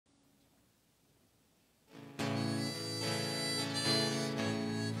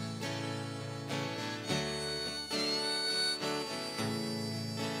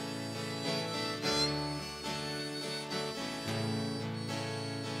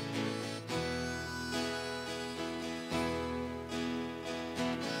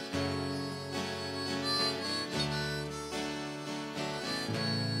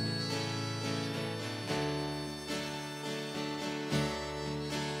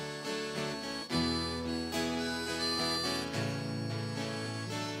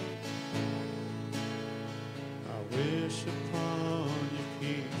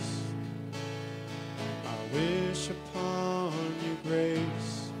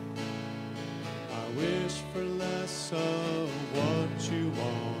less of what you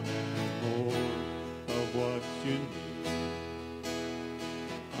want and more of what you need.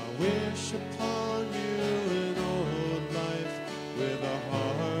 I wish upon you an old life with a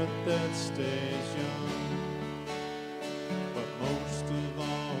heart that stays young. But most of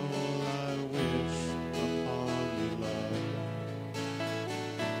all, I wish upon you love.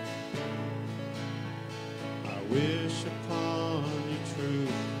 I wish upon you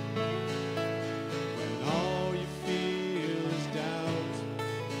truth. When all you feel is doubt,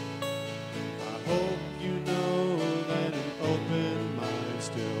 I hope you know that an open mind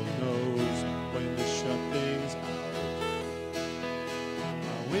still knows when to shut things out.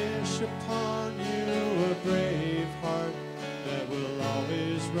 I wish upon you a brave heart that will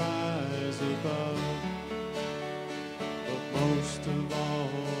always rise above. But most of all,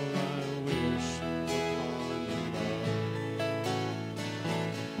 I wish upon you love.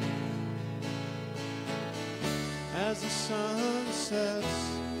 As the sun sets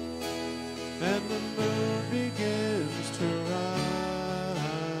and the moon begins to rise,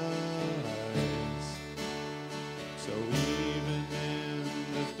 so even in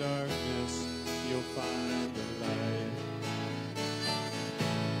the darkness you'll find the light.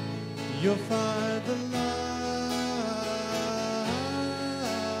 You'll find the light.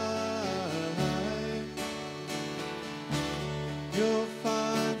 You'll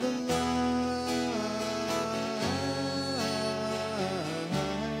find the light.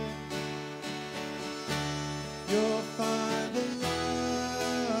 You'll find the light.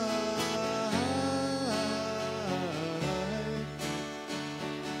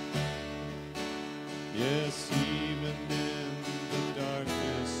 Yes, even in the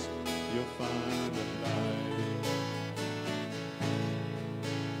darkness you'll find the light.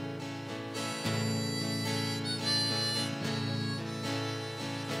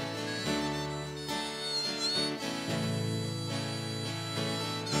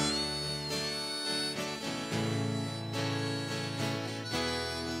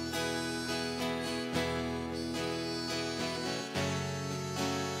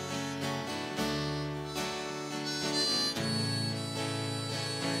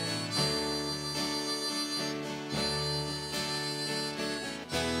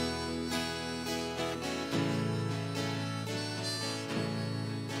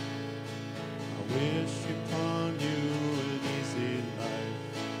 I wish upon you an easy life.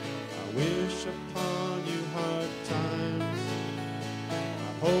 I wish upon you hard times. I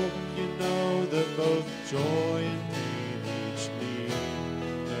hope you know that both joy and pain each need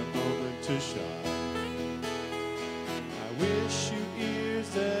their moment to shine. I wish you ears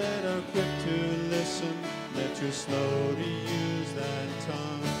that are quick to listen, that you're slow to use that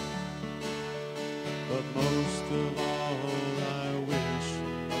tongue. But most of all, I wish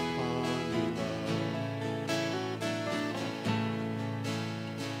upon you love.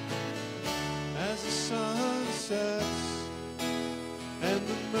 As the sun sets and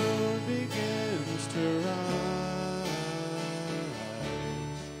the moon begins to rise,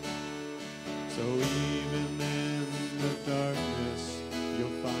 so even in the darkness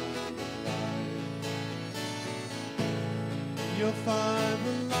you'll find the light. You'll find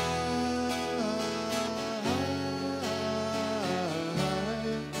the light.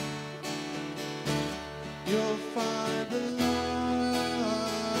 You'll find the light.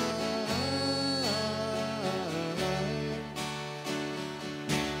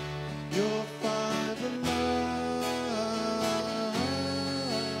 You'll find the light.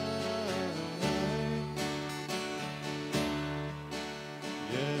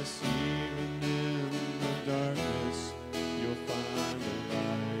 Yes, even in the darkness, you'll find the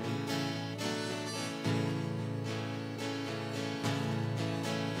light.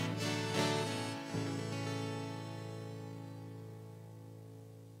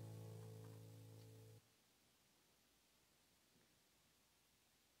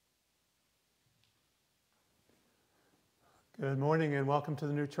 Good morning and welcome to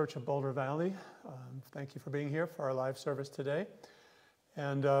the New Church of Boulder Valley. Thank you for being here for our live service today.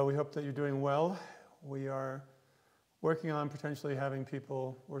 And we hope that you're doing well. We are working on potentially having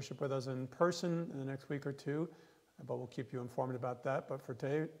people worship with us in person in the next week or two, but we'll keep you informed about that. But for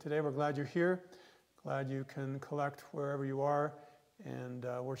today we're glad you're here. Glad you can collect wherever you are and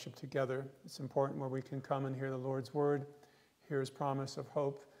worship together. It's important where we can come and hear the Lord's word, hear his promise of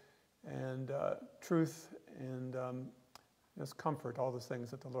hope and truth and just comfort, all those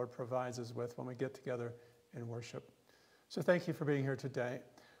things that the Lord provides us with when we get together in worship. So thank you for being here today.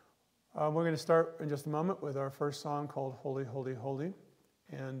 We're going to start in just a moment with our first song called Holy, Holy, Holy.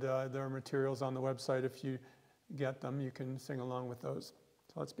 And there are materials on the website. If you get them, you can sing along with those.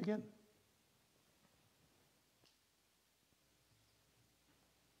 So let's begin.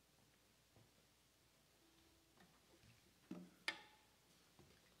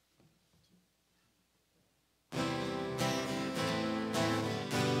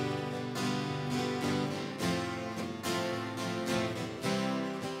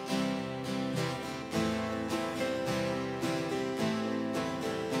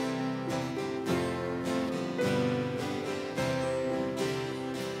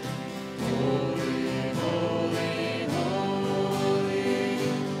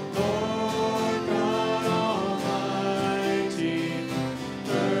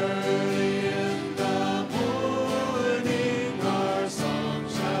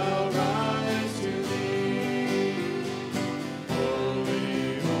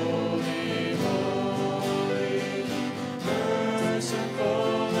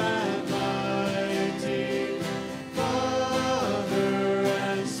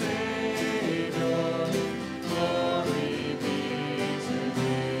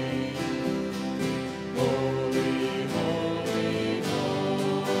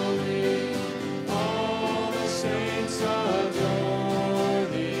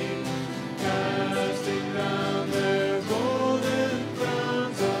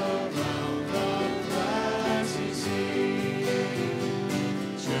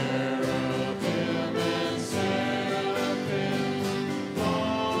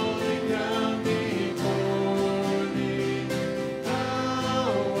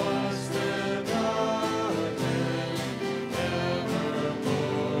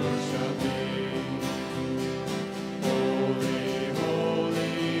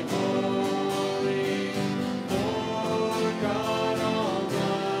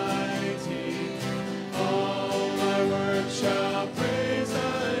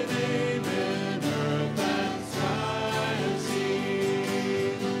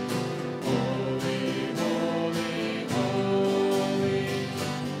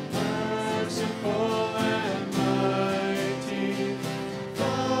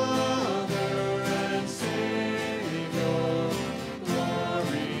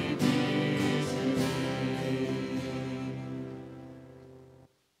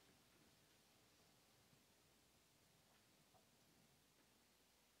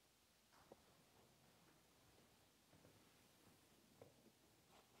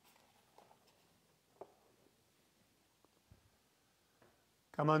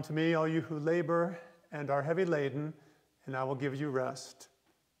 Come unto me, all you who labor and are heavy laden, and I will give you rest.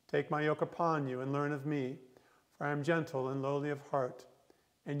 Take my yoke upon you and learn of me, for I am gentle and lowly of heart,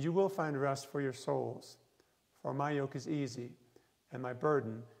 and you will find rest for your souls. For my yoke is easy, and my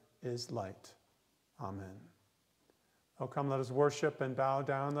burden is light. Amen. Oh, come, let us worship and bow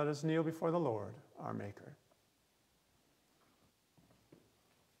down. Let us kneel before the Lord, our Maker.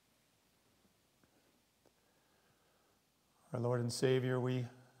 Our Lord and Savior, we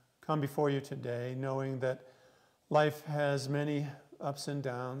come before you today knowing that life has many ups and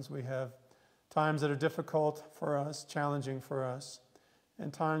downs. We have times that are difficult for us, challenging for us,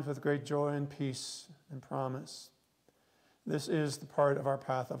 and times with great joy and peace and promise. This is the part of our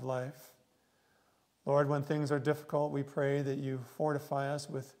path of life. Lord, when things are difficult, we pray that you fortify us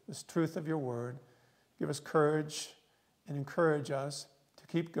with this truth of your word. Give us courage and encourage us to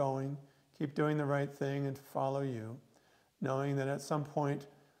keep going, keep doing the right thing, and to follow you, knowing that at some point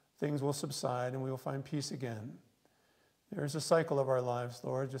things will subside and we will find peace again. There is a cycle of our lives,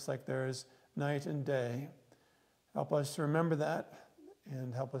 Lord, just like there is night and day. Help us to remember that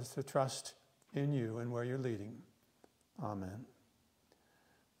and help us to trust in you and where you're leading. Amen.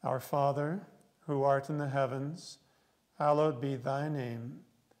 Our Father, who art in the heavens, hallowed be thy name.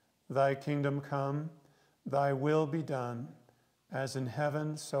 Thy kingdom come, thy will be done, as in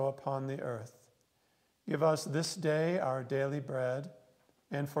heaven, so upon the earth. Give us this day our daily bread,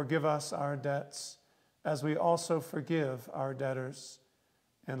 and forgive us our debts, as we also forgive our debtors.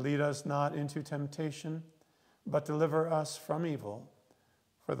 And lead us not into temptation, but deliver us from evil.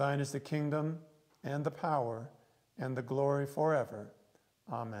 For thine is the kingdom, and the power, and the glory forever.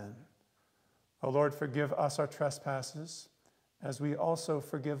 Amen. O Lord, forgive us our trespasses, as we also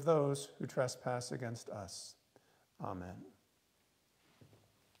forgive those who trespass against us. Amen.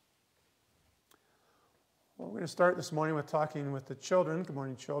 Well, we're going to start this morning with talking with the children. Good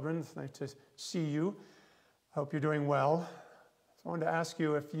morning, children. It's nice to see you. I hope you're doing well. So I wanted to ask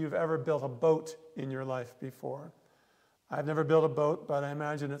you if you've ever built a boat in your life before. I've never built a boat, but I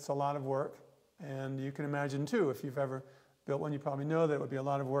imagine it's a lot of work. And you can imagine, too, if you've ever built one, you probably know that it would be a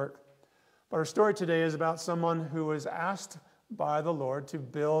lot of work. But our story today is about someone who was asked by the Lord to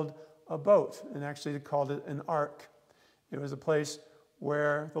build a boat, and actually called it an ark. It was a place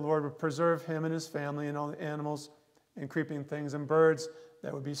where the Lord would preserve him and his family and all the animals and creeping things and birds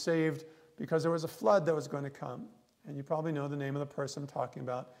that would be saved because there was a flood that was going to come. And you probably know the name of the person I'm talking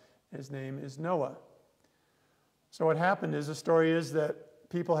about. His name is Noah. So what happened is, the story is that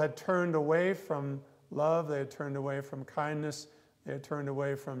people had turned away from love, they had turned away from kindness, they had turned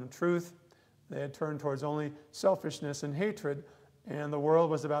away from truth, they had turned towards only selfishness and hatred, and the world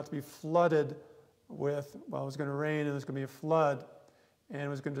was about to be flooded with, well, it was going to rain and there was going to be a flood, and it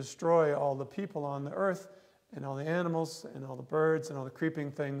was going to destroy all the people on the earth and all the animals and all the birds and all the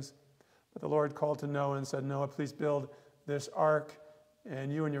creeping things. But the Lord called to Noah and said, Noah, please build this ark,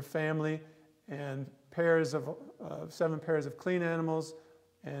 and you and your family, and 7 pairs of clean animals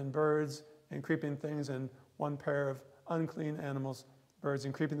and birds and creeping things, and 1 pair of unclean animals, birds,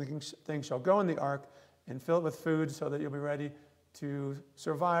 and creeping things shall go in the ark, and fill it with food so that you'll be ready to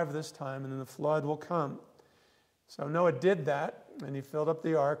survive this time, and then the flood will come. So Noah did that, and he filled up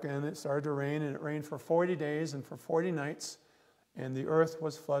the ark, and it started to rain, and it rained for 40 days and for 40 nights, and the earth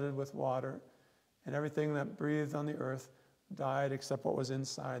was flooded with water, and everything that breathed on the earth died except what was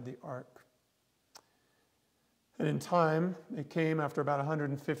inside the ark. And in time, it came after about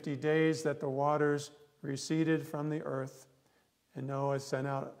 150 days that the waters receded from the earth, and Noah sent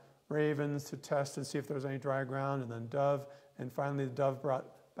out ravens to test and see if there was any dry ground, and then dove, and finally the dove brought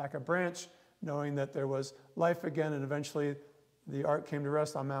back a branch, knowing that there was life again, and eventually the ark came to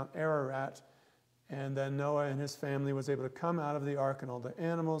rest on Mount Ararat. And then Noah and his family was able to come out of the ark, and all the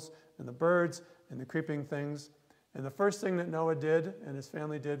animals and the birds and the creeping things. And the first thing that Noah did and his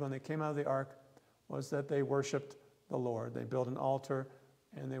family did when they came out of the ark was that they worshiped the Lord. They built an altar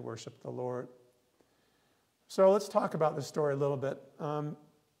and they worshiped the Lord. So let's talk about this story a little bit. And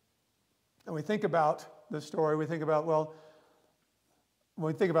we think about the story, we think about, well,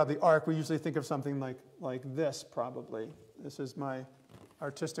 when we think about the ark, we usually think of something like this, probably. This is my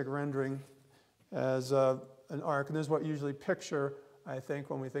artistic rendering as an ark, and this is what you usually picture, I think,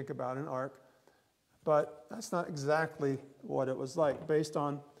 when we think about an ark. But that's not exactly what it was like. Based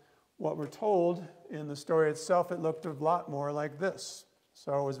on what we're told in the story itself, it looked a lot more like this.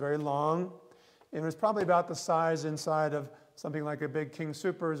 So it was very long. It was probably about the size inside of something like a big King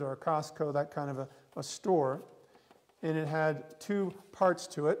Soopers or a Costco, that kind of a store. And it had 2 parts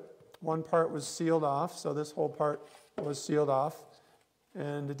to it. One part was sealed off, so this whole part was sealed off.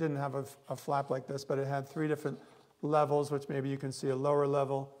 And it didn't have a flap like this, but it had 3 different levels, which maybe you can see a lower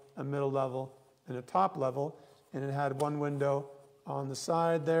level, a middle level, and a top level. And it had one window on the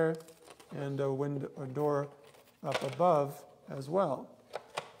side there and a door up above as well.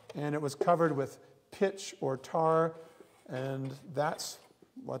 And it was covered with pitch or tar, and that's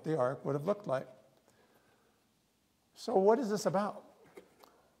what the ark would have looked like. So what is this about?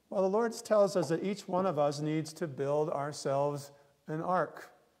 Well, the Lord tells us that each one of us needs to build ourselves an ark.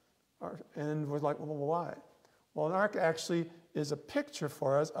 And we're like, well, why? Well, an ark actually is a picture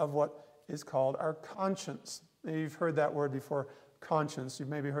for us of what is called our conscience. Maybe you've heard that word before, conscience. You've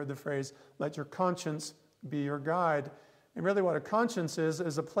maybe heard the phrase, let your conscience be your guide. And really what a conscience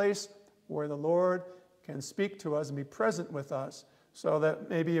is a place where the Lord can speak to us and be present with us, so that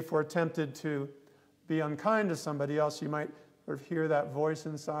maybe if we're tempted to be unkind to somebody else, you might sort of hear that voice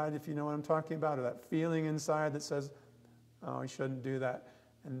inside, if you know what I'm talking about, or that feeling inside that says, oh, you shouldn't do that.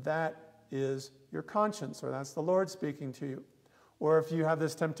 And that is your conscience, or that's the Lord speaking to you. Or if you have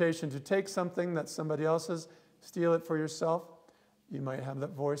this temptation to take something that's somebody else's, steal it for yourself, you might have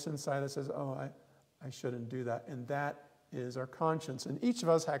that voice inside that says, oh, I shouldn't do that. And that is our conscience. And each of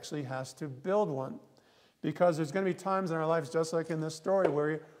us actually has to build one, because there's going to be times in our lives, just like in this story,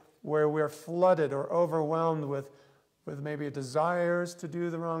 where we're flooded or overwhelmed with maybe desires to do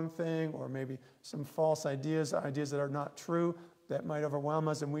the wrong thing, or maybe some false ideas that are not true, that might overwhelm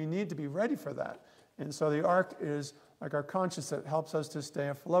us, and we need to be ready for that. And so the ark is like our conscience that helps us to stay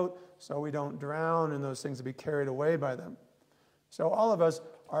afloat so we don't drown in those things and be carried away by them. So all of us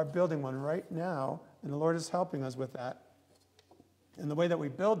are building one right now, and the Lord is helping us with that. And the way that we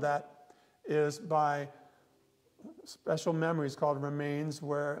build that is by special memories called remains,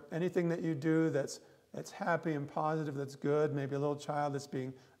 where anything that you do that's happy and positive, that's good, maybe a little child that's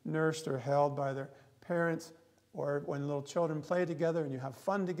being nursed or held by their parents, or when little children play together and you have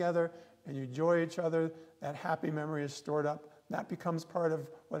fun together and you enjoy each other, that happy memory is stored up. That becomes part of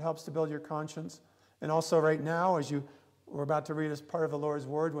what helps to build your conscience. And also right now, as we're about to read as part of the Lord's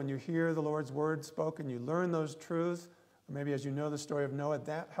Word, when you hear the Lord's Word spoken, you learn those truths, or maybe as you know the story of Noah,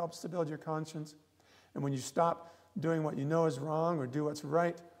 that helps to build your conscience. And when you stop doing what you know is wrong or do what's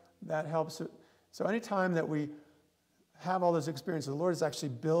right, that helps it. So anytime that we have all those experiences, the Lord is actually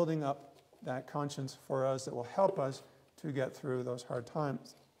building up that conscience for us that will help us to get through those hard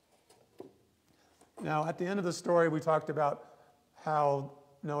times. Now, at the end of the story, we talked about how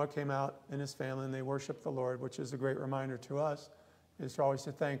Noah came out and his family, and they worshiped the Lord, which is a great reminder to us, is to always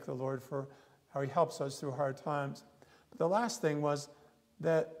to thank the Lord for how he helps us through hard times. But the last thing was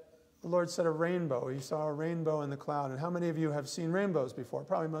that the Lord said a rainbow. He saw a rainbow in the cloud. And how many of you have seen rainbows before?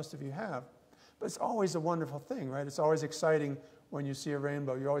 Probably most of you have. But it's always a wonderful thing, right? It's always exciting when you see a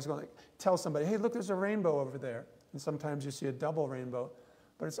rainbow. You're always going to tell somebody, hey, look, there's a rainbow over there. And sometimes you see a double rainbow.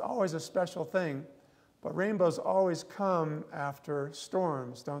 But it's always a special thing. But rainbows always come after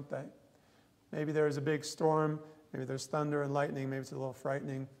storms, don't they? Maybe there's a big storm. Maybe there's thunder and lightning. Maybe it's a little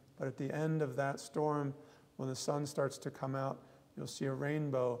frightening. But at the end of that storm, when the sun starts to come out, you'll see a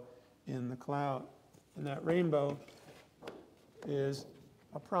rainbow in the cloud. And that rainbow is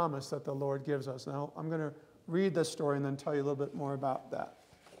a promise that the Lord gives us. Now, I'm going to read this story and then tell you a little bit more about that.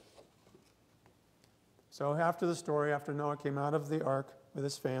 So after the story, after Noah came out of the ark with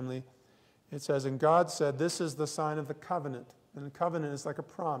his family, it says, and God said, this is the sign of the covenant. And the covenant is like a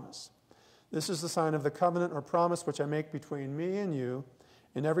promise. This is the sign of the covenant or promise which I make between me and you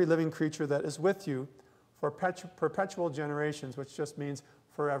and every living creature that is with you for perpetual generations, which just means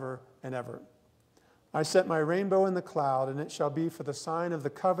forever and ever. I set my rainbow in the cloud, and it shall be for the sign of the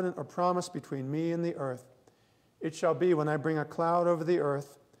covenant or promise between me and the earth. It shall be when I bring a cloud over the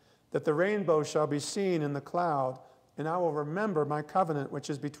earth, that the rainbow shall be seen in the cloud, and I will remember my covenant which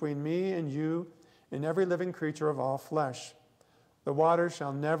is between me and you and every living creature of all flesh. The waters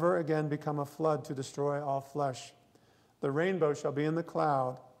shall never again become a flood to destroy all flesh. The rainbow shall be in the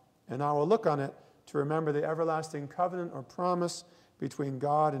cloud, and I will look on it to remember the everlasting covenant or promise between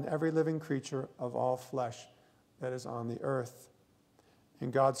God and every living creature of all flesh that is on the earth.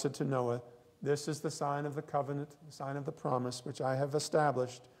 And God said to Noah, this is the sign of the covenant, the sign of the promise, which I have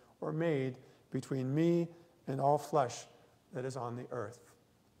established or made between me and all flesh that is on the earth.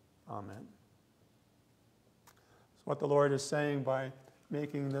 Amen. So what the Lord is saying by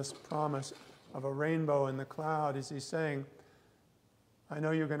making this promise of a rainbow in the cloud is he's saying, I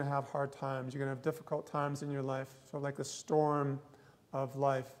know you're going to have hard times. You're going to have difficult times in your life, sort of like the storm of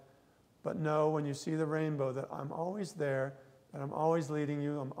life. But know when you see the rainbow that I'm always there, that I'm always leading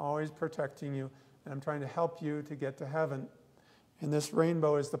you, I'm always protecting you, and I'm trying to help you to get to heaven. And this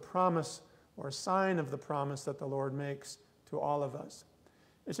rainbow is the promise or sign of the promise that the Lord makes to all of us.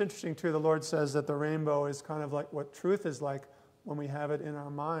 It's interesting, too, the Lord says that the rainbow is kind of like what truth is like when we have it in our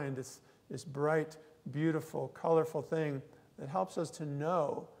mind. It's this bright, beautiful, colorful thing that helps us to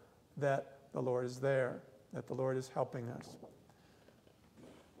know that the Lord is there, that the Lord is helping us.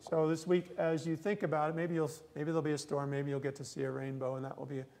 So this week, as you think about it, maybe there'll be a storm, maybe you'll get to see a rainbow, and that will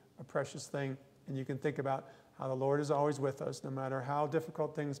be a precious thing. And you can think about how the Lord is always with us, no matter how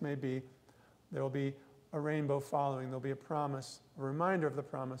difficult things may be. There will be a rainbow following. There'll be a promise, a reminder of the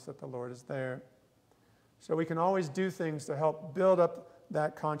promise that the Lord is there. So we can always do things to help build up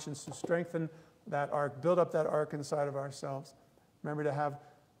that conscience, to strengthen that ark, build up that ark inside of ourselves. Remember to have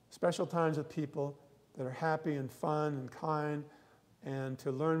special times with people that are happy and fun and kind, and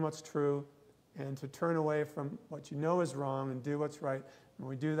to learn what's true, and to turn away from what you know is wrong and do what's right. When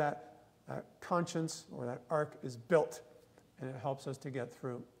we do that, that conscience or that ark is built, and it helps us to get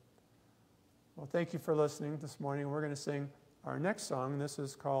through. Well, thank you for listening this morning. We're going to sing our next song. This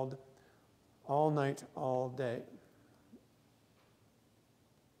is called All Night, All Day.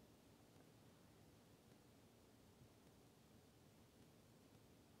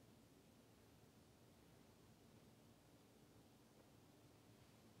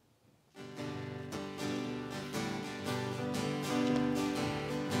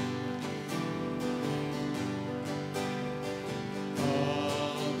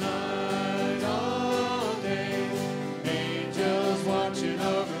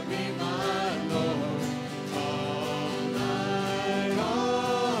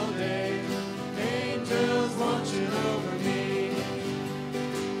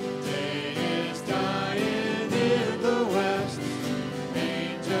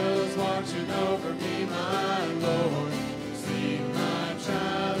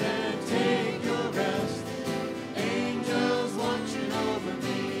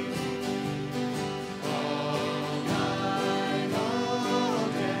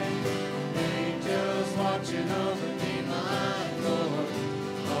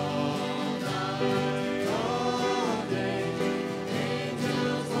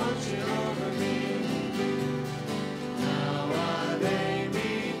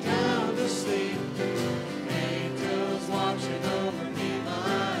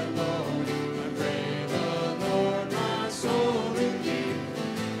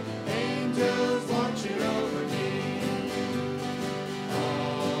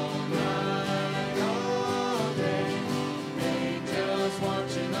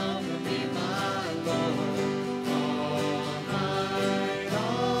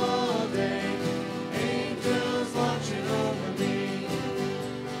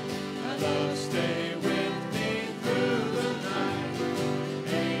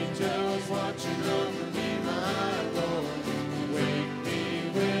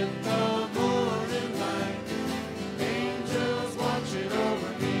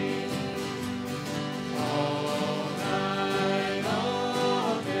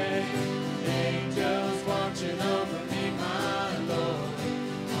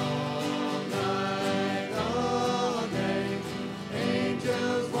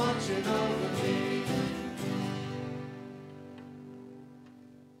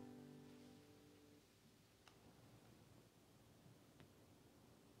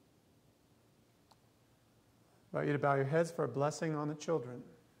 I invite you to bow your heads for a blessing on the children.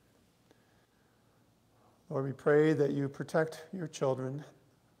 Lord, we pray that you protect your children.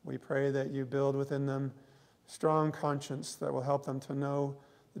 We pray that you build within them strong conscience that will help them to know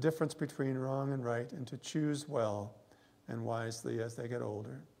the difference between wrong and right and to choose well and wisely as they get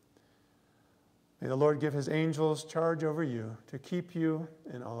older. May the Lord give his angels charge over you to keep you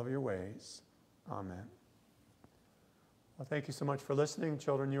in all of your ways. Amen. Well, thank you so much for listening.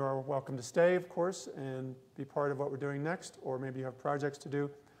 Children, you are welcome to stay, of course, and be part of what we're doing next, or maybe you have projects to do.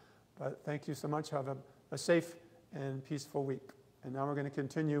 But thank you so much. Have a safe and peaceful week. And now we're going to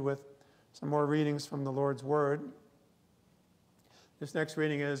continue with some more readings from the Lord's Word. This next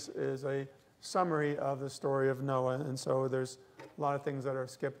reading is a summary of the story of Noah, and so there's a lot of things that are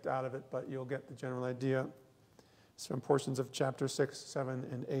skipped out of it, but you'll get the general idea. It's from portions of chapter 6, 7,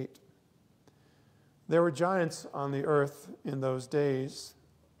 and 8. There were giants on the earth in those days.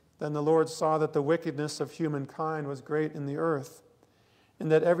 Then the Lord saw that the wickedness of humankind was great in the earth,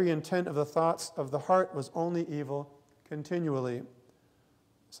 and that every intent of the thoughts of the heart was only evil continually.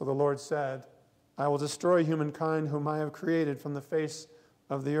 So the Lord said, I will destroy humankind whom I have created from the face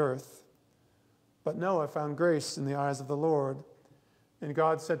of the earth. But Noah found grace in the eyes of the Lord. And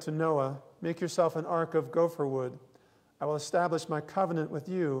God said to Noah, make yourself an ark of gopher wood. I will establish my covenant with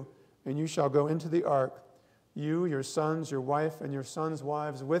you, and you shall go into the ark, you, your sons, your wife, and your sons'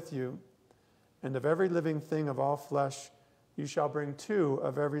 wives with you. And of every living thing of all flesh, you shall bring 2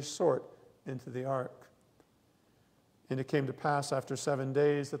 of every sort into the ark. And it came to pass after 7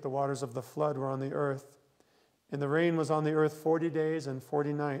 days that the waters of the flood were on the earth, and the rain was on the earth 40 days and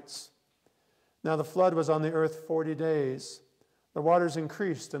 40 nights. Now the flood was on the earth 40 days. The waters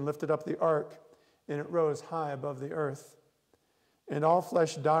increased and lifted up the ark, and it rose high above the earth. And all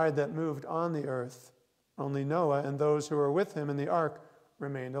flesh died that moved on the earth. Only Noah and those who were with him in the ark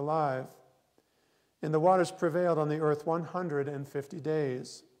remained alive. And the waters prevailed on the earth 150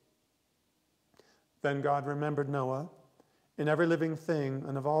 days. Then God remembered Noah and every living thing,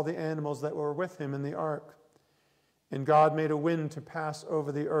 and of all the animals that were with him in the ark. And God made a wind to pass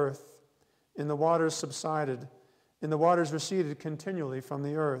over the earth, and the waters subsided, and the waters receded continually from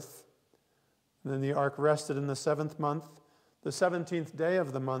the earth. And then the ark rested in the 7th month, the 17th day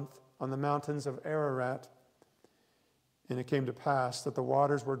of the month, on the mountains of Ararat. And it came to pass that the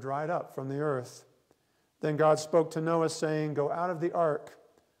waters were dried up from the earth. Then God spoke to Noah, saying, Go out of the ark.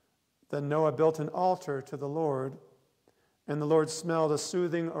 Then Noah built an altar to the Lord, and the Lord smelled a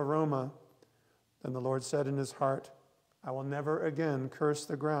soothing aroma. Then the Lord said in his heart, I will never again curse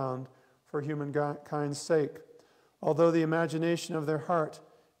the ground for humankind's sake, although the imagination of their heart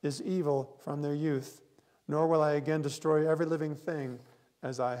is evil from their youth, nor will I again destroy every living thing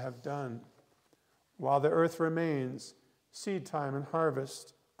as I have done. While the earth remains, seed time and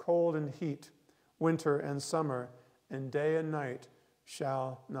harvest, cold and heat, winter and summer, and day and night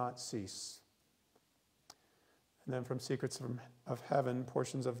shall not cease. And then from Secrets of Heaven,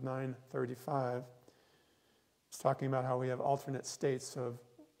 portions of 935, it's talking about how we have alternate states of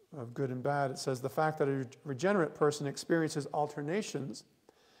good and bad. It says, the fact that a regenerate person experiences alternations,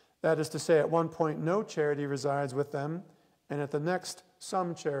 that is to say, at one point no charity resides with them, and at the next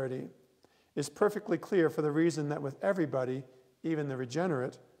some charity, is perfectly clear for the reason that with everybody, even the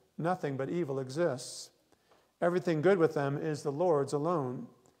regenerate, nothing but evil exists. Everything good with them is the Lord's alone.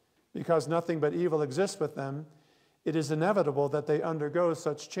 Because nothing but evil exists with them, it is inevitable that they undergo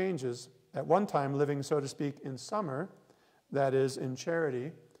such changes, at one time living, so to speak, in summer, that is, in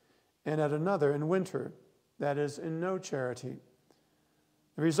charity, and at another in winter, that is, in no charity.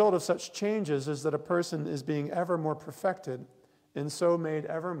 The result of such changes is that a person is being ever more perfected, and so made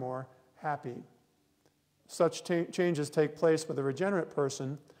ever more happy. Such changes take place with a regenerate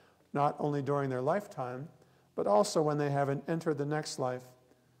person, not only during their lifetime, but also when they have entered the next life.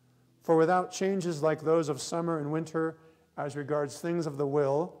 For without changes like those of summer and winter as regards things of the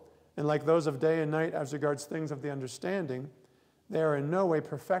will, and like those of day and night as regards things of the understanding, they are in no way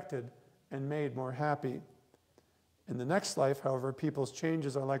perfected and made more happy. In the next life, however, people's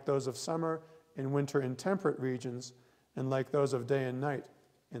changes are like those of summer and winter in temperate regions, and like those of day and night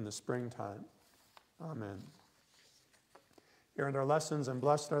in the springtime. Amen. Here end our lessons, and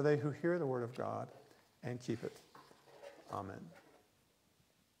blessed are they who hear the word of God and keep it. Amen.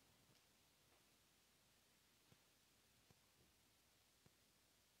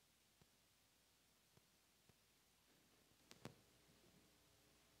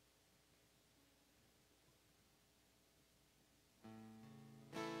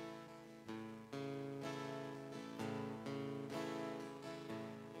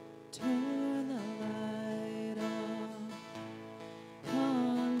 Turn the light off,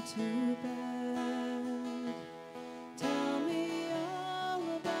 come to bed. Tell me all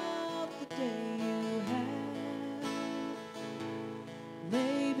about the day you had.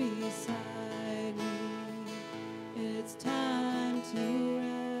 Lay beside me, it's time to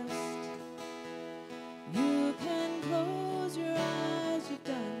rest. You can close your eyes, you've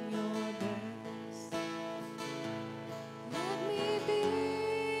done your best. Let me be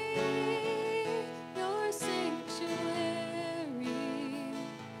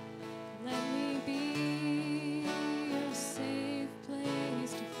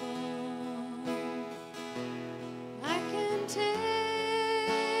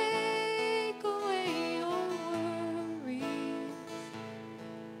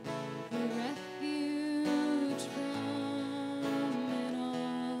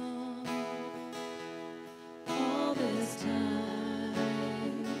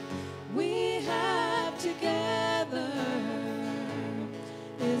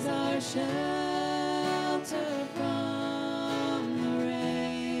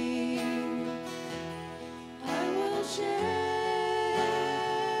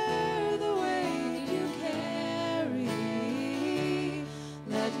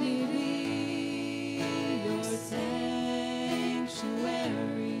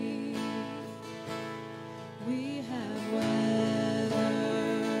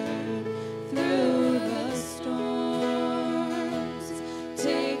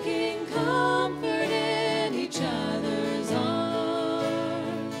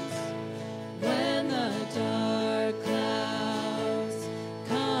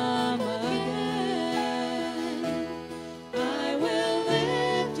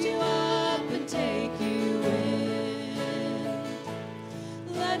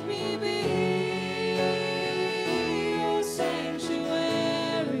Let me be your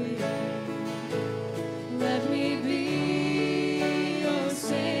sanctuary. Let me be your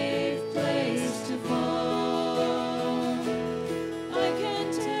safe place to fall. I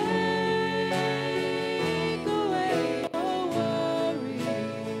can take away your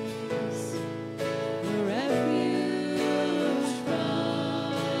worries, the refuge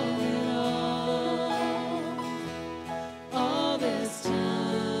from it all this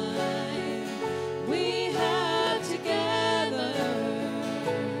time we have together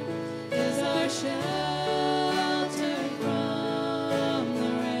is our shelter from the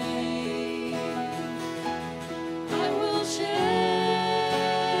rain. I will share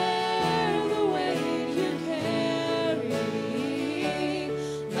the weight you carry.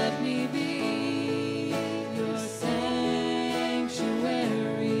 Let me be your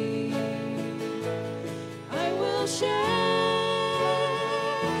sanctuary. I will share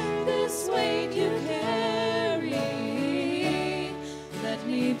this weight you carry. Let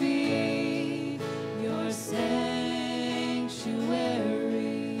me be your sanctuary.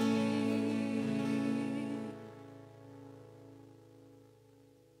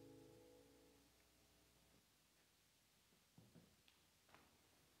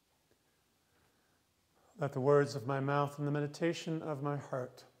 Let the words of my mouth and the meditation of my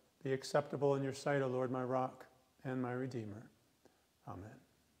heart be acceptable in your sight, O Lord, my rock and my redeemer. Amen.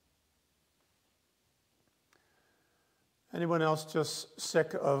 Anyone else just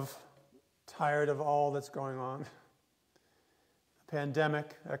sick of, tired of all that's going on?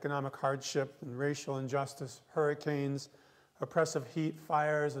 Pandemic, economic hardship, and racial injustice, hurricanes, oppressive heat,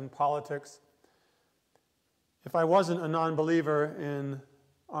 fires, and politics. If I wasn't a non-believer in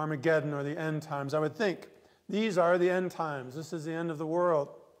Armageddon or the end times, I would think, these are the end times. This is the end of the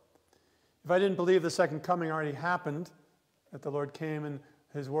world. If I didn't believe the second coming already happened, that the Lord came in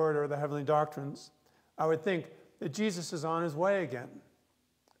his word or the heavenly doctrines, I would think that Jesus is on his way again.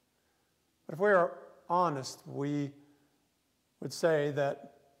 But if we are honest, we would say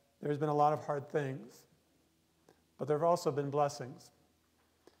that there's been a lot of hard things, but there have also been blessings.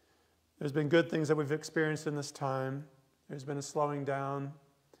 There's been good things that we've experienced in this time. There's been a slowing down,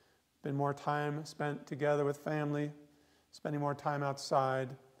 been more time spent together with family, spending more time outside,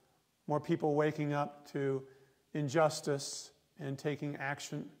 more people waking up to injustice and taking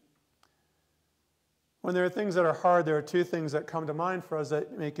action. When there are things that are hard, there are two things that come to mind for us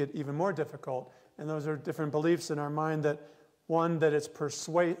that make it even more difficult, and those are different beliefs in our mind. That one, that it's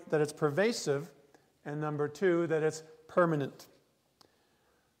pervasive, and number two, that it's permanent.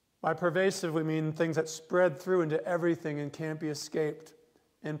 By pervasive, we mean things that spread through into everything and can't be escaped.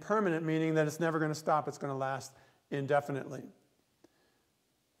 And permanent, meaning that it's never going to stop, it's going to last indefinitely.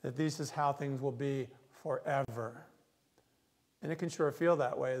 That this is how things will be forever. And it can sure feel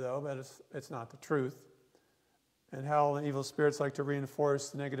that way, though, but it's not the truth. And hell and evil spirits like to reinforce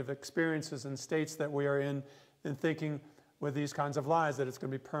the negative experiences and states that we are in thinking with these kinds of lies that it's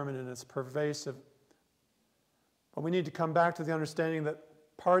going to be permanent, it's pervasive. But we need to come back to the understanding that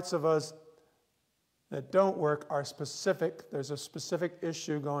parts of us that don't work are specific. There's a specific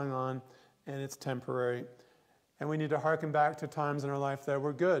issue going on, and it's temporary. And we need to hearken back to times in our life that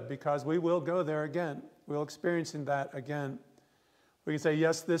were good, because we will go there again. We'll experience that again. We can say,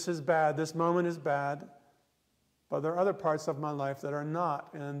 yes, this is bad, this moment is bad, but there are other parts of my life that are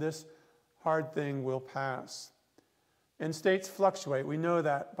not, and this hard thing will pass. And states fluctuate. We know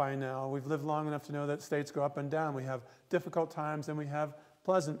that by now. We've lived long enough to know that states go up and down. We have difficult times and we have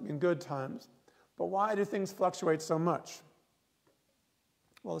pleasant and good times. But why do things fluctuate so much?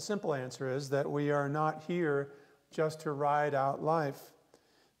 Well, the simple answer is that we are not here just to ride out life.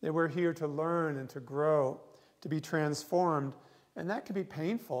 That we're here to learn and to grow, to be transformed. And that can be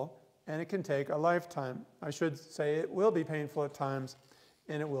painful, and it can take a lifetime. I should say it will be painful at times,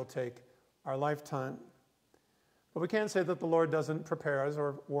 and it will take our lifetime. But we can't say that the Lord doesn't prepare us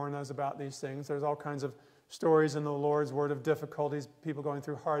or warn us about these things. There's all kinds of stories in the Lord's word of difficulties, people going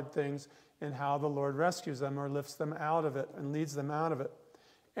through hard things, and how the Lord rescues them or lifts them out of it and leads them out of it.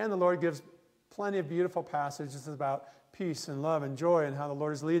 And the Lord gives plenty of beautiful passages about peace and love and joy and how the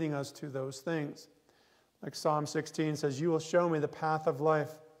Lord is leading us to those things. Like Psalm 16 says, "You will show me the path of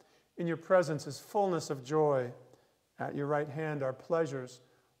life. In your presence is fullness of joy. At your right hand are pleasures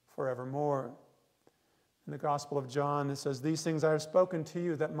forevermore." In the Gospel of John, it says, "These things I have spoken to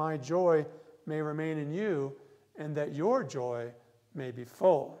you, that my joy may remain in you, and that your joy may be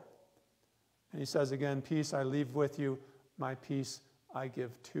full." And he says again, "Peace I leave with you, my peace I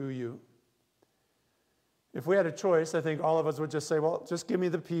give to you." If we had a choice, I think all of us would just say, well, just give me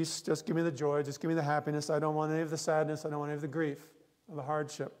the peace, just give me the joy, just give me the happiness. I don't want any of the sadness, I don't want any of the grief. of the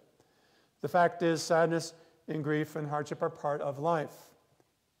hardship. The fact is, sadness and grief and hardship are part of life.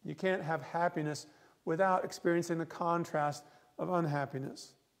 You can't have happiness without experiencing the contrast of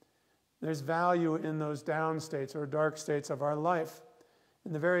unhappiness. There's value in those down states or dark states of our life.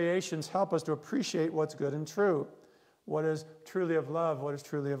 And the variations help us to appreciate what's good and true, what is truly of love, what is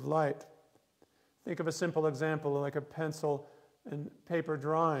truly of light. Think of a simple example like a pencil and paper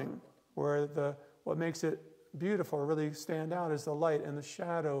drawing, where what makes it beautiful, really stand out, is the light and the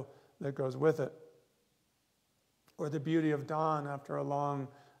shadow that goes with it. Or the beauty of dawn after a long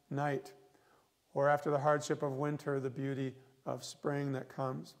night. Or after the hardship of winter, the beauty of spring that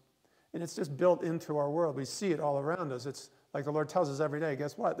comes. And it's just built into our world. We see it all around us. It's like the Lord tells us every day,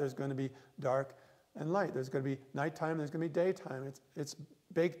 guess what? There's going to be dark and light. There's going to be nighttime, there's going to be daytime. It's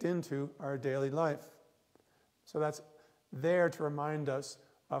baked into our daily life. So that's there to remind us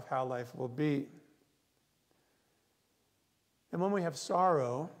of how life will be. And when we have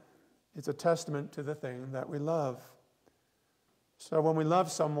sorrow, it's a testament to the thing that we love. So when we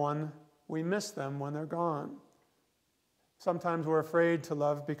love someone, we miss them when they're gone. Sometimes we're afraid to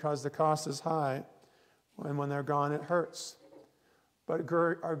love because the cost is high, and when they're gone, it hurts. But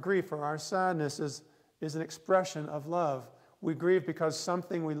our grief or our sadness is an expression of love. We grieve because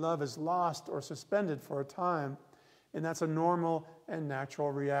something we love is lost or suspended for a time, and that's a normal and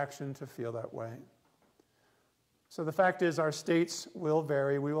natural reaction to feel that way. So the fact is, our states will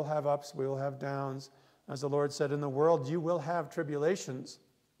vary. We will have ups, we will have downs. As the Lord said, in the world you will have tribulations,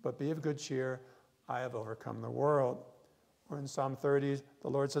 but be of good cheer, I have overcome the world. Or in Psalm 30, the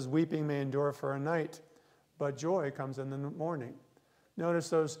Lord says, weeping may endure for a night, but joy comes in the morning. Notice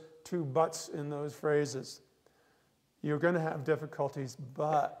those two buts in those phrases. You're going to have difficulties,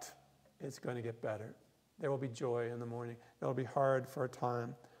 but it's going to get better. There will be joy in the morning. It will be hard for a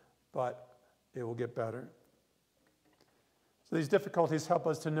time, but it will get better. So these difficulties help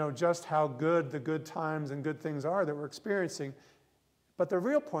us to know just how good the good times and good things are that we're experiencing. But the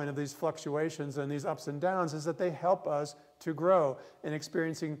real point of these fluctuations and these ups and downs is that they help us to grow in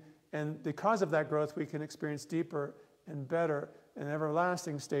experiencing, and because of that growth, we can experience deeper and better and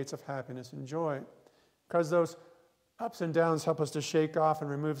everlasting states of happiness and joy. Because those ups and downs help us to shake off and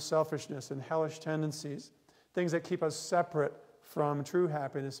remove selfishness and hellish tendencies, things that keep us separate from true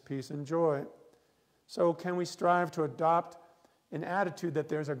happiness, peace, and joy. So can we strive to adopt an attitude that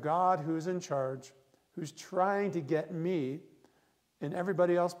there's a God who's in charge, who's trying to get me and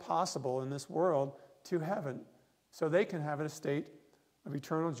everybody else possible in this world to heaven, so they can have a state of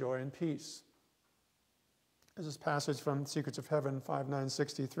eternal joy and peace. There's this passage from Secrets of Heaven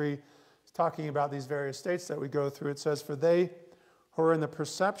 5:9-63. It's talking about these various states that we go through. It says, for they who are in the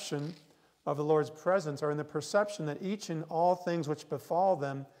perception of the Lord's presence are in the perception that each and all things which befall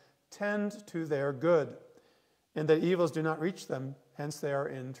them tend to their good, and that evils do not reach them, hence they are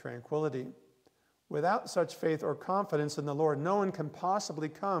in tranquility. Without such faith or confidence in the Lord, no one can possibly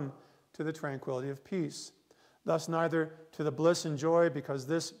come to the tranquility of peace. Thus neither to the bliss and joy, because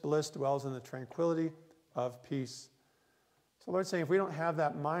this bliss dwells in the tranquility of peace. So the Lord's saying, if we don't have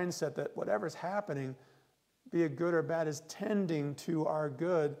that mindset that whatever's happening, be it good or bad, is tending to our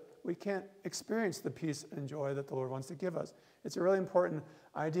good, we can't experience the peace and joy that the Lord wants to give us. It's a really important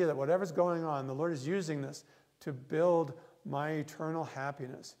idea that whatever's going on, the Lord is using this to build my eternal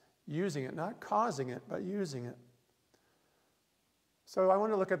happiness. Using it, not causing it, but using it. So I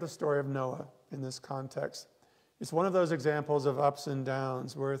want to look at the story of Noah in this context. It's one of those examples of ups and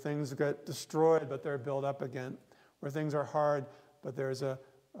downs where things get destroyed, but they're built up again. Where things are hard, but there's a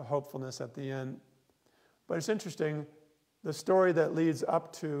hopefulness at the end. But it's interesting, the story that leads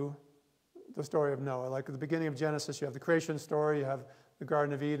up to the story of Noah. Like at the beginning of Genesis, you have the creation story, you have the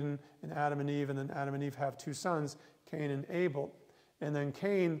Garden of Eden, and Adam and Eve, and then Adam and Eve have two sons, Cain and Abel. And then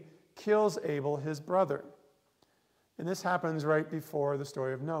Cain kills Abel, his brother. And this happens right before the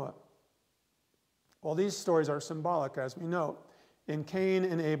story of Noah. Well, these stories are symbolic, as we know. And Cain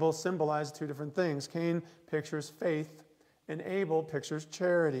and Abel symbolize two different things. Cain pictures faith, and Abel pictures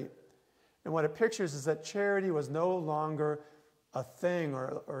charity. And what it pictures is that charity was no longer a thing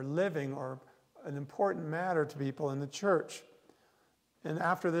or living or an important matter to people in the church. And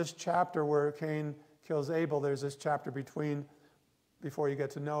after this chapter where Cain kills Abel, there's this chapter before you get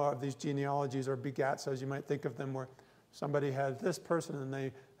to Noah, of these genealogies or begats, as you might think of them, where somebody had this person and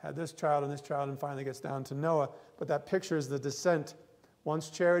they had this child and finally gets down to Noah. But that pictures the descent. Once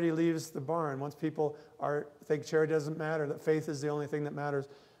charity leaves the barn, once people think charity doesn't matter, that faith is the only thing that matters,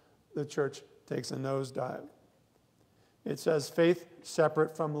 the church takes a nosedive. It says faith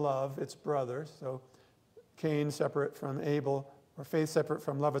separate from love, its brother. So Cain separate from Abel, or faith separate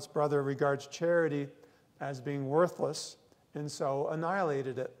from love, its brother, regards charity as being worthless and so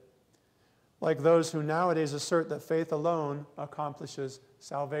annihilated it. Like those who nowadays assert that faith alone accomplishes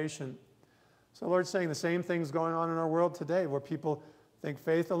salvation. So the Lord's saying the same thing's going on in our world today, where people think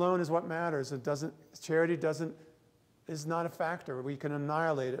faith alone is what matters. Charity is not a factor. We can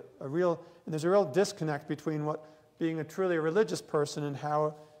annihilate it. And there's a real disconnect between being a truly religious person and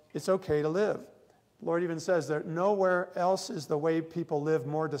how it's okay to live. The Lord even says that nowhere else is the way people live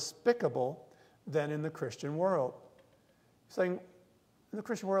more despicable than in the Christian world. He's saying, in the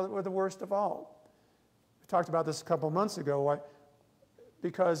Christian world, we're the worst of all. We talked about this a couple months ago.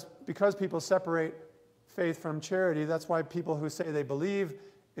 Because people separate faith from charity, that's why people who say they believe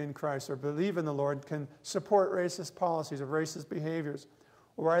in Christ or believe in the Lord can support racist policies or racist behaviors,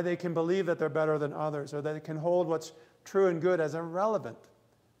 or why they can believe that they're better than others, or that they can hold what's true and good as irrelevant.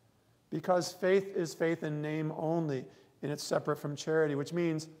 Because faith is faith in name only, and it's separate from charity, which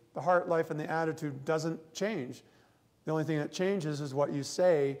means the heart, life, and the attitude doesn't change. The only thing that changes is what you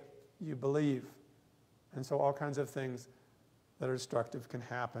say you believe. And so all kinds of things that are destructive can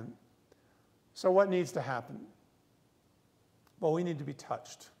happen. So what needs to happen? Well, we need to be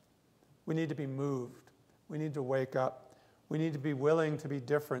touched. We need to be moved. We need to wake up. We need to be willing to be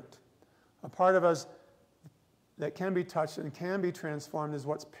different. A part of us that can be touched and can be transformed is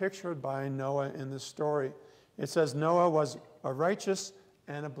what's pictured by Noah in this story. It says Noah was a righteous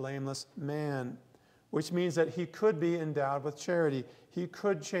and a blameless man, which means that he could be endowed with charity. He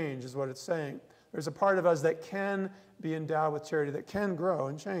could change, is what it's saying. There's a part of us that can be endowed with charity, that can grow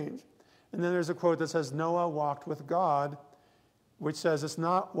and change. And then there's a quote that says, Noah walked with God, which says it's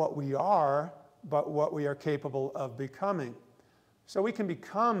not what we are, but what we are capable of becoming. So we can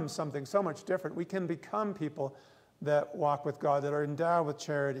become something so much different. We can become people that walk with God, that are endowed with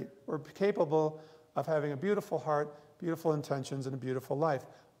charity. We're capable of having a beautiful heart, beautiful intentions, and a beautiful life.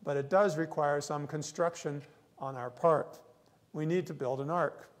 But it does require some construction on our part. We need to build an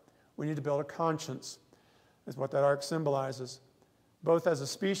ark. We need to build a conscience, is what that ark symbolizes, both as a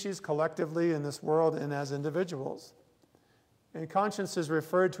species collectively in this world and as individuals. And conscience is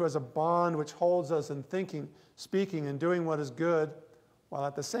referred to as a bond which holds us in thinking, speaking, and doing what is good, while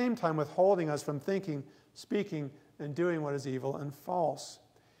at the same time withholding us from thinking, speaking, and doing what is evil and false.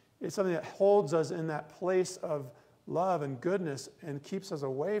 It's something that holds us in that place of love and goodness and keeps us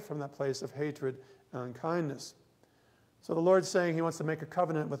away from that place of hatred and unkindness. So the Lord's saying he wants to make a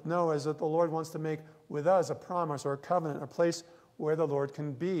covenant with Noah, is that the Lord wants to make with us a promise or a covenant, a place where the Lord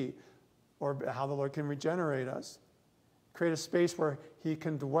can be, or how the Lord can regenerate us. Create a space where he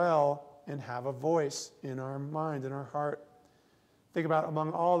can dwell and have a voice in our mind, in our heart. Think about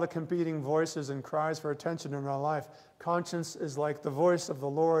among all the competing voices and cries for attention in our life, conscience is like the voice of the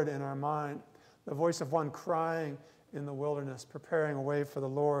Lord in our mind, the voice of one crying in the wilderness, preparing a way for the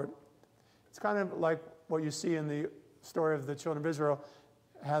Lord. It's kind of like what you see in the story of the children of Israel,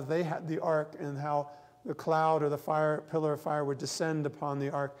 how they had the ark and how the cloud or the pillar of fire would descend upon the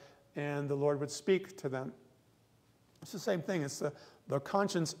ark and the Lord would speak to them. It's the same thing. It's the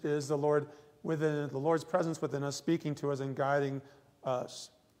conscience is the Lord within, the Lord's presence within us, speaking to us and guiding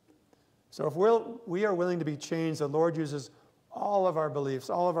us. So if we are willing to be changed, the Lord uses all of our beliefs,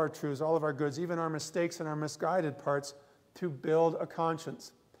 all of our truths, all of our goods, even our mistakes and our misguided parts, to build a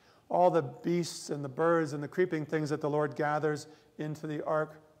conscience. All the beasts and the birds and the creeping things that the Lord gathers into the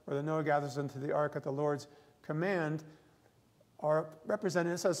ark, or that Noah gathers into the ark at the Lord's command, are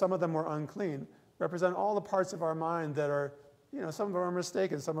represented. It says some of them were unclean, represent all the parts of our mind that are, some of them are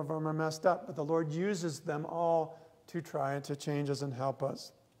mistaken, some of them are messed up, but the Lord uses them all to try and to change us and help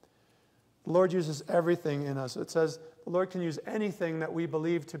us. The Lord uses everything in us. It says the Lord can use anything that we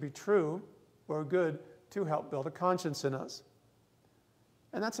believe to be true or good to help build a conscience in us.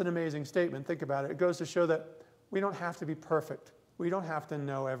 And that's an amazing statement. Think about it. It goes to show that we don't have to be perfect. We don't have to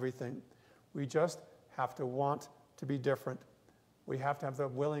know everything. We just have to want to be different. We have to have the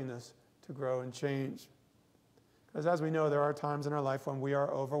willingness to grow and change. Because as we know, there are times in our life when we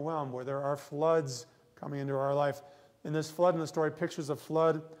are overwhelmed, where there are floods coming into our life. And this flood in the story pictures a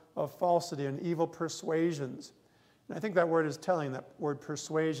flood of falsity and evil persuasions. And I think that word is telling, that word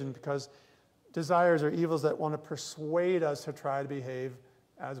persuasion, because desires are evils that want to persuade us to try to behave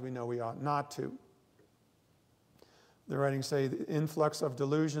as we know we ought not to. The writings say the influx of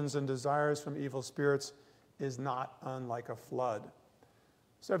delusions and desires from evil spirits is not unlike a flood.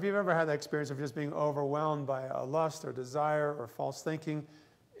 So if you've ever had that experience of just being overwhelmed by a lust or desire or false thinking,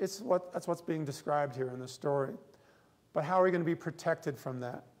 that's what's being described here in the story. But how are we going to be protected from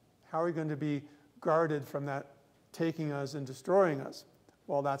that? How are we going to be guarded from that taking us and destroying us?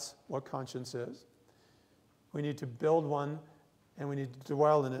 Well, that's what conscience is. We need to build one, and we need to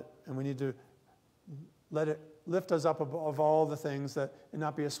dwell in it, and we need to let it lift us up above all the things that, and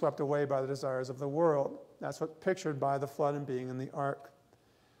not be swept away by the desires of the world. That's what's pictured by the flood and being in the ark.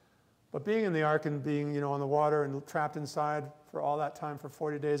 But being in the ark and being, on the water and trapped inside for all that time, for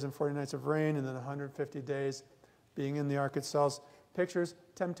 40 days and 40 nights of rain, and then 150 days being in the ark itself, pictures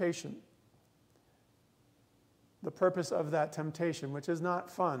temptation. The purpose of that temptation, which is not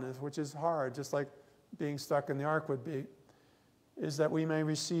fun, which is hard, just like being stuck in the ark would be, is that we may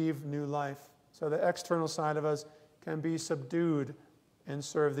receive new life. So the external side of us can be subdued and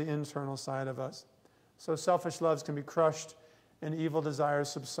serve the internal side of us. So selfish loves can be crushed and evil desires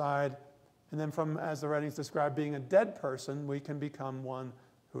subside. And then from, as the writings describe, being a dead person, we can become one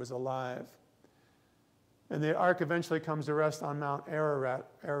who is alive. And the ark eventually comes to rest on Mount Ararat.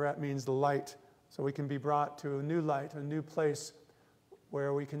 Ararat means the light. So we can be brought to a new light, a new place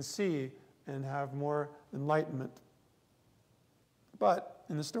where we can see and have more enlightenment. But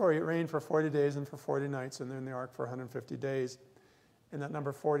in the story, it rained for 40 days and for 40 nights, and they're in the ark for 150 days. And that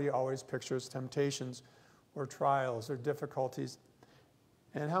number 40 always pictures temptations or trials or difficulties.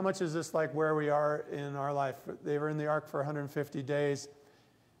 And how much is this like where we are in our life? They were in the ark for 150 days,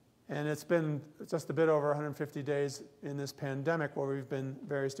 and it's been just a bit over 150 days in this pandemic where we've been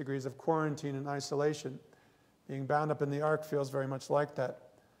various degrees of quarantine and isolation. Being bound up in the ark feels very much like that.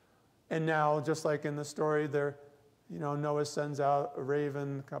 And now, just like in the story, Noah sends out a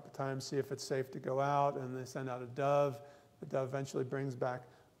raven a couple times, see if it's safe to go out, and they send out a dove. The dove eventually brings back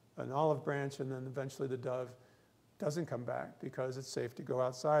an olive branch, and then eventually the dove doesn't come back because it's safe to go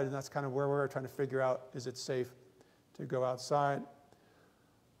outside. And that's kind of where we're trying to figure out, is it safe to go outside?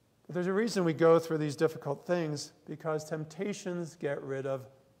 But there's a reason we go through these difficult things, because temptations get rid of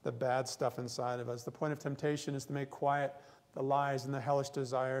the bad stuff inside of us. The point of temptation is to make quiet the lies and the hellish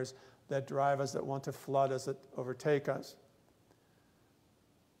desires that drive us, that want to flood us, that overtake us.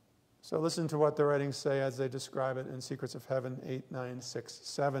 So listen to what the writings say as they describe it in Secrets of Heaven 8, 9, 6,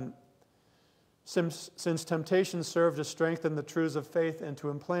 7. Since temptation served to strengthen the truths of faith and to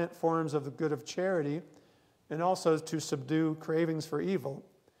implant forms of the good of charity, and also to subdue cravings for evil,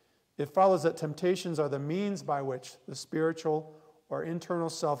 it follows that temptations are the means by which the spiritual or internal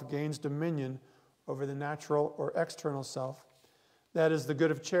self gains dominion over the natural or external self. That is, the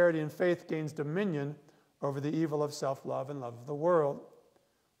good of charity and faith gains dominion over the evil of self-love and love of the world.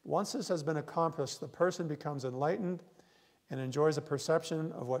 Once this has been accomplished, the person becomes enlightened and enjoys a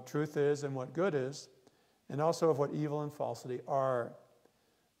perception of what truth is and what good is, and also of what evil and falsity are.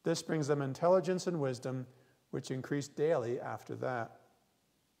 This brings them intelligence and wisdom, which increase daily after that.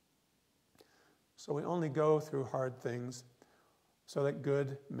 So we only go through hard things so that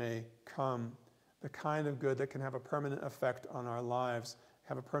good may come. The kind of good that can have a permanent effect on our lives,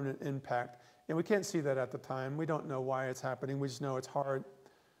 have a permanent impact. And we can't see that at the time. We don't know why it's happening. We just know it's hard.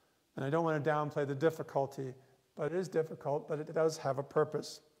 And I don't want to downplay the difficulty, but it is difficult, but it does have a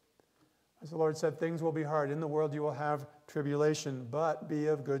purpose. As the Lord said, things will be hard. In the world you will have tribulation, but be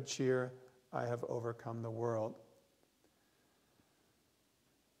of good cheer. I have overcome the world.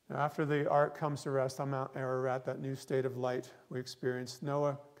 Now, after the ark comes to rest on Mount Ararat, that new state of light we experienced,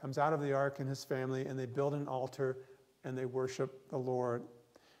 Noah comes out of the ark and his family, and they build an altar and they worship the Lord.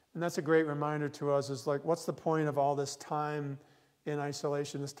 And that's a great reminder to us, is like, what's the point of all this time in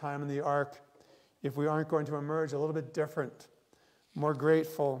isolation, this time in the ark, if we aren't going to emerge a little bit different, more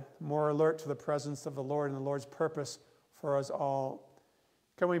grateful, more alert to the presence of the Lord and the Lord's purpose for us all?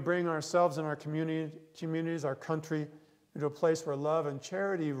 Can we bring ourselves and our communities, our country, into a place where love and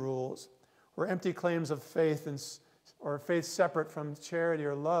charity rules, where empty claims of faith or faith separate from charity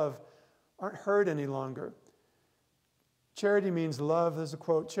or love aren't heard any longer? Charity means love. There's a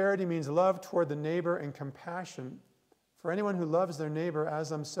quote, charity means love toward the neighbor and compassion. For anyone who loves their neighbor as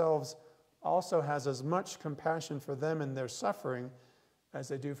themselves also has as much compassion for them in their suffering as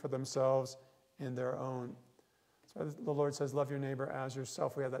they do for themselves in their own. So the Lord says, love your neighbor as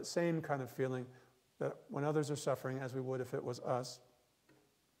yourself. We have that same kind of feeling that when others are suffering, as we would if it was us.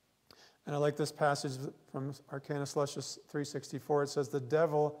 And I like this passage from Arcana Celestis 364. It says, the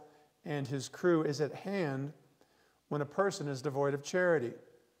devil and his crew is at hand when a person is devoid of charity.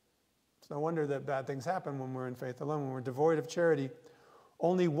 It's no wonder that bad things happen when we're in faith alone, when we're devoid of charity.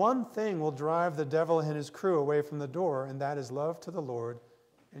 Only one thing will drive the devil and his crew away from the door, and that is love to the Lord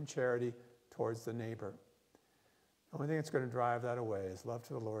and charity towards the neighbor. The only thing that's going to drive that away is love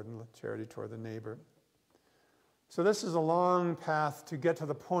to the Lord and charity toward the neighbor. So this is a long path to get to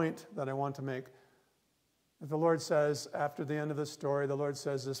the point that I want to make. The Lord says, after the end of the story, the Lord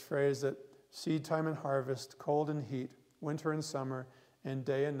says this phrase that seed time and harvest, cold and heat, winter and summer, and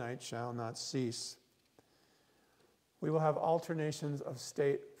day and night shall not cease. We will have alternations of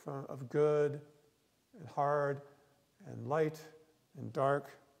state of good and hard and light and dark,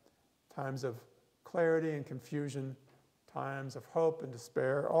 times of clarity and confusion, times of hope and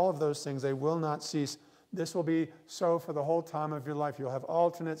despair, all of those things, they will not cease. This will be so for the whole time of your life. You'll have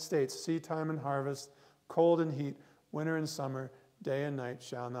alternate states, seed time and harvest, cold and heat, winter and summer, day and night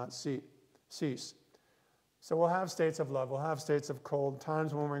shall not cease. So we'll have states of love, we'll have states of cold,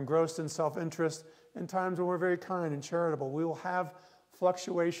 times when we're engrossed in self-interest, and times when we're very kind and charitable. We will have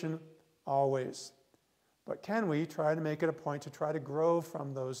fluctuation always. But can we try to make it a point to try to grow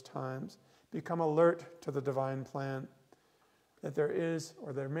from those times, become alert to the divine plan, that there is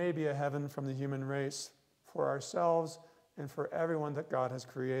or there may be a heaven from the human race for ourselves and for everyone that God has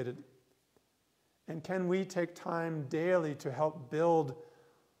created? And can we take time daily to help build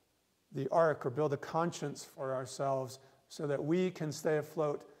the ark or build a conscience for ourselves so that we can stay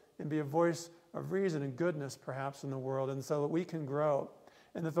afloat and be a voice of reason and goodness perhaps in the world, and so that we can grow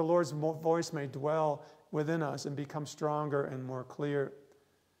and that the Lord's voice may dwell within us and become stronger and more clear.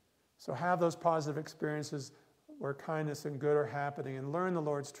 So have those positive experiences where kindness and good are happening, and learn the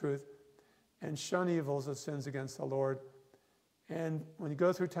Lord's truth and shun evils of sins against the Lord. And when you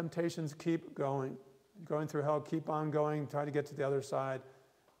go through temptations, keep going. Going through hell, keep on going, try to get to the other side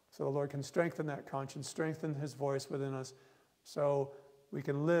so the Lord can strengthen that conscience, strengthen his voice within us so we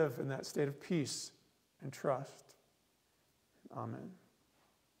can live in that state of peace and trust. Amen.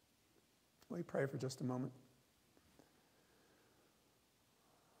 Will you pray for just a moment?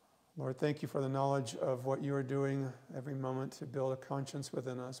 Lord, thank you for the knowledge of what you are doing every moment to build a conscience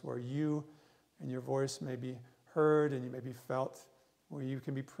within us where you and your voice may be heard and you may be felt, where you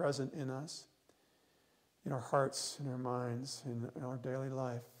can be present in us, in our hearts, in our minds, in our daily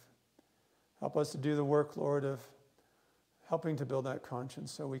life. Help us to do the work, Lord, of helping to build that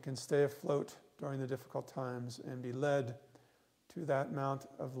conscience so we can stay afloat during the difficult times and be led to that mount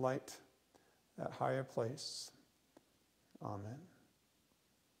of light, that higher place. Amen.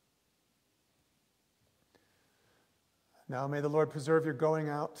 Now may the Lord preserve your going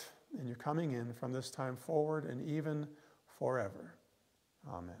out and your coming in from this time forward and even forever.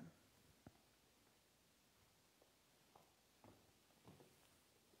 Amen.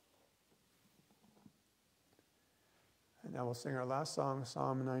 And now we'll sing our last song,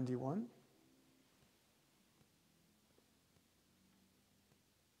 Psalm 91.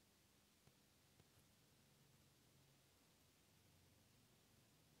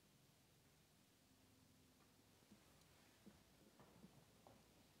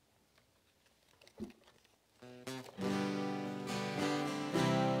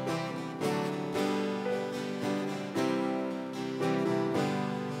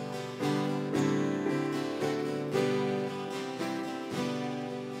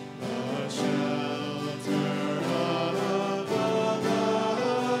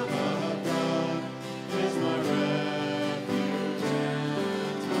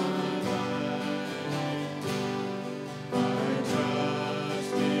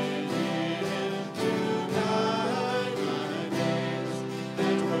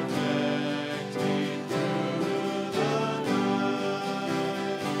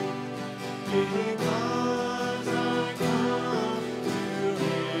 He